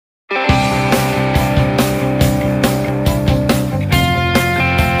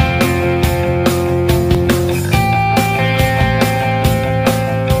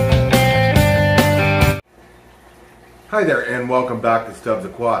Hi there and welcome back to Stubbs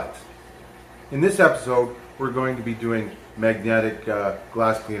Aquatics. In this episode we're going to be doing magnetic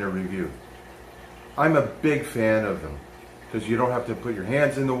glass cleaner review. I'm a big fan of them because you don't have to put your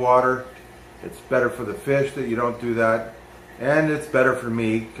hands in the water. It's better for the fish that you don't do that, and it's better for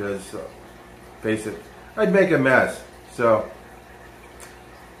me because, face it, I'd make a mess. So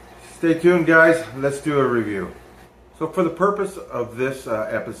stay tuned guys, let's do a review. So for the purpose of this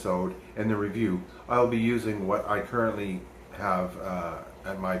episode and the review, I'll be using what I currently have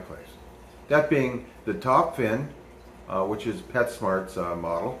at my place. That being the Topfin, which is PetSmart's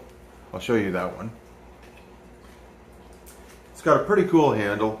model. I'll show you that one. It's got a pretty cool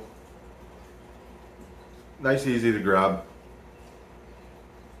handle. Nice, easy to grab.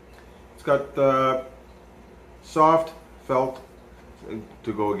 It's got soft felt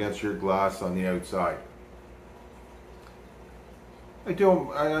to go against your glass on the outside. I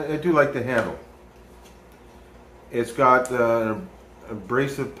do like the handle. It's got an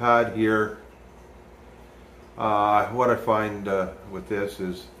abrasive pad here. What I find with this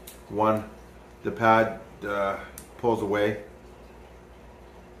is, one, the pad pulls away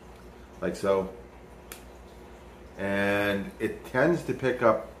like so, and it tends to pick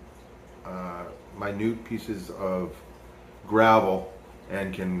up minute pieces of gravel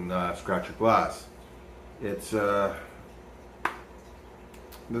and can scratch your glass. It's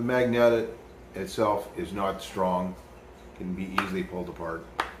the magnet itself is not strong, can be easily pulled apart,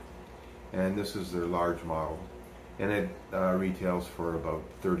 and this is their large model, and it retails for about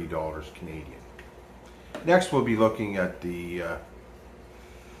 $30 Canadian. Next we'll be looking at the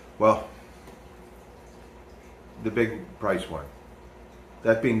the big price one,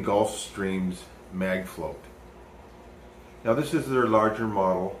 that being Gulfstream's Magfloat. Now this is their larger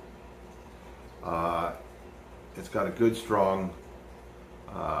model. It's got a good strong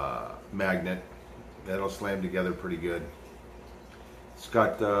magnet that'll slam together pretty good. It's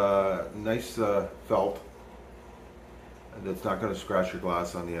got nice felt that's not going to scratch your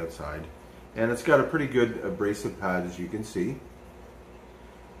glass on the outside, and it's got a pretty good abrasive pad, as you can see,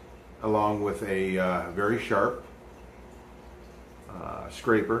 along with a very sharp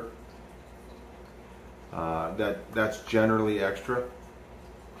scraper. That's generally extra.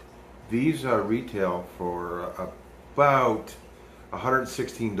 These retail for about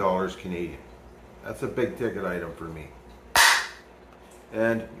 $116 Canadian. That's a big ticket item for me.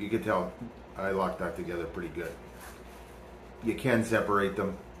 And you can tell I locked that together pretty good. You can separate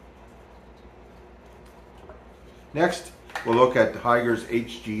them. Next, we'll look at the Hygger's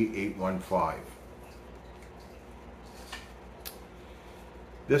HG 815.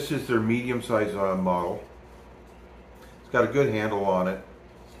 This is their medium-sized model. It's got a good handle on it.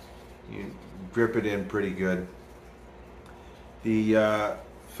 You grip it in pretty good. The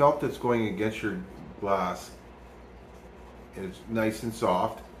felt that's going against your glass is nice and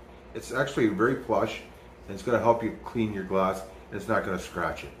soft. It's actually very plush, and it's going to help you clean your glass, and it's not going to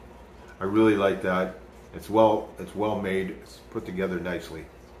scratch it. I really like that. It's well made. It's put together nicely.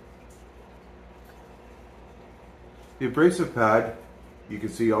 The abrasive pad, you can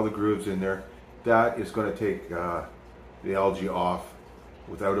see all the grooves in there. That is going to take the algae off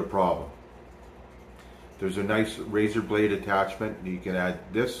without a problem. There's a nice razor blade attachment. You can add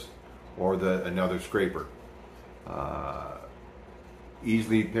this or another scraper.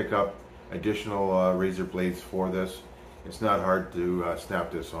 Easily pick up additional razor blades for this. It's not hard to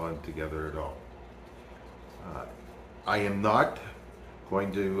snap this on together at all. I am not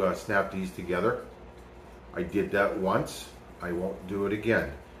going to snap these together. I did that once. I won't do it again.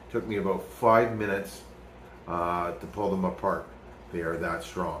 It took me about 5 minutes to pull them apart. They are that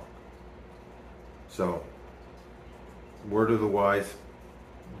strong. So, word of the wise,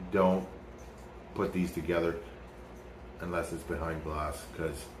 don't put these together unless it's behind glass,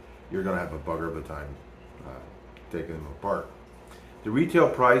 because you're going to have a bugger of a time taking them apart. The retail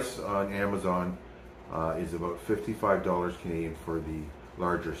price on Amazon is about $55 Canadian for the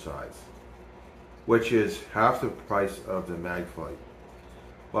larger size, which is half the price of the Magfloat.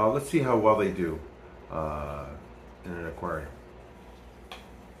 Well, let's see how well they do in an aquarium.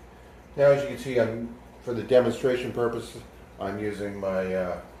 Now, as you can see, for the demonstration purpose, I'm using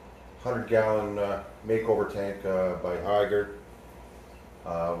my 100-gallon makeover tank by Hygger,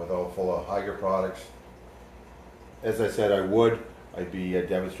 with all full of Hygger products. As I said, I'd be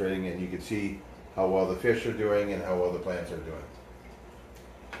demonstrating, and you can see how well the fish are doing and how well the plants are doing.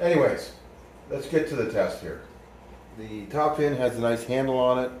 Anyways, let's get to the test here. The Topfin has a nice handle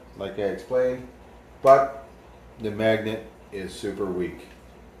on it, like I explained, but the magnet is super weak.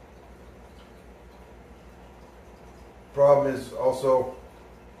 Problem is also,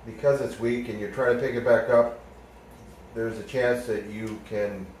 because it's weak and you're trying to pick it back up, there's a chance that you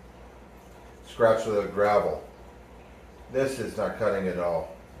can scratch the gravel. This is not cutting at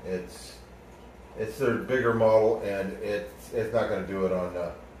all. It's their bigger model, and it's not going to do it on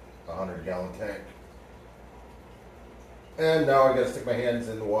a 100-gallon tank. And now I got to stick my hands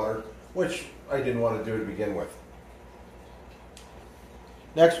in the water, which I didn't want to do to begin with.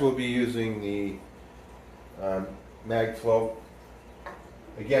 Next, we'll be using the Magfloat.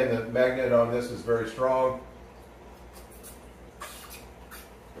 Again, the magnet on this is very strong.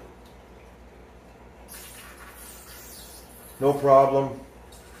 No problem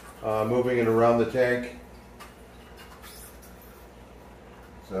moving it around the tank.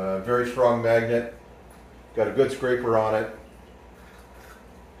 It's a very strong magnet. Got a good scraper on it.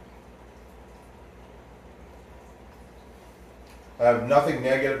 I have nothing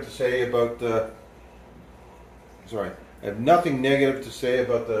negative to say about the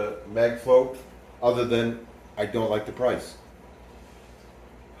Magfloat other than I don't like the price.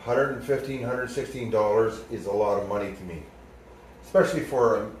 $115, $116 is a lot of money to me, especially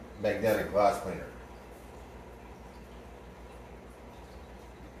for a magnetic glass cleaner.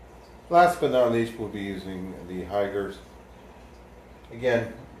 Last but not least, we'll be using the Hyggers.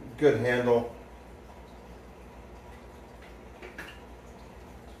 Again, good handle.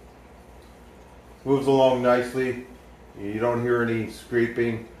 Moves along nicely. You don't hear any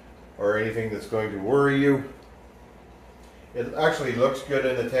scraping or anything that's going to worry you. It actually looks good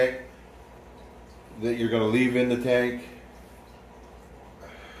in the tank that you're going to leave in the tank.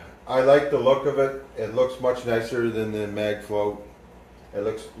 I like the look of it. It looks much nicer than the Magfloat. It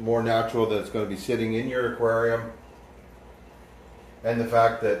looks more natural that it's going to be sitting in your aquarium. And the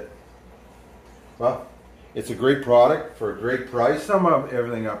fact that, well, it's a great product for a great price. Sum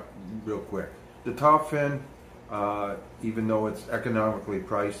everything up real quick. The Topfin, even though it's economically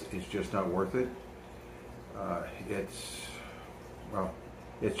priced, it's just not worth it. It's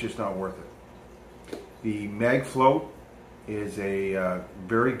just not worth it. The Magfloat is a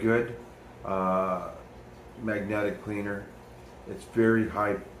very good magnetic cleaner. It's very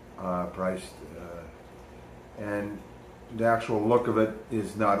high priced, and the actual look of it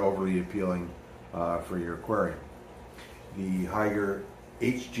is not overly appealing for your aquarium. The Hygger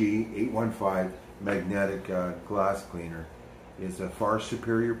HG 815 magnetic glass cleaner is a far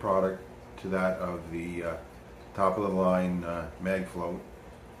superior product to that of the top of the line Magfloat.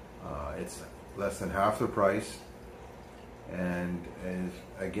 It's less than half the price, and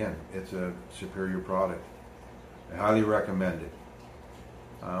again, it's a superior product. I highly recommend it.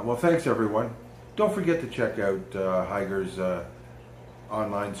 Well, thanks everyone. Don't forget to check out Hygger's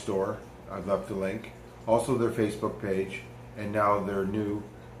online store. I've left the link. Also their Facebook page, and now their new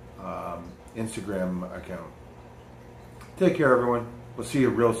Instagram account. Take care everyone. We'll see you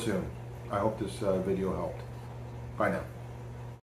real soon. I hope this video helped. Bye now.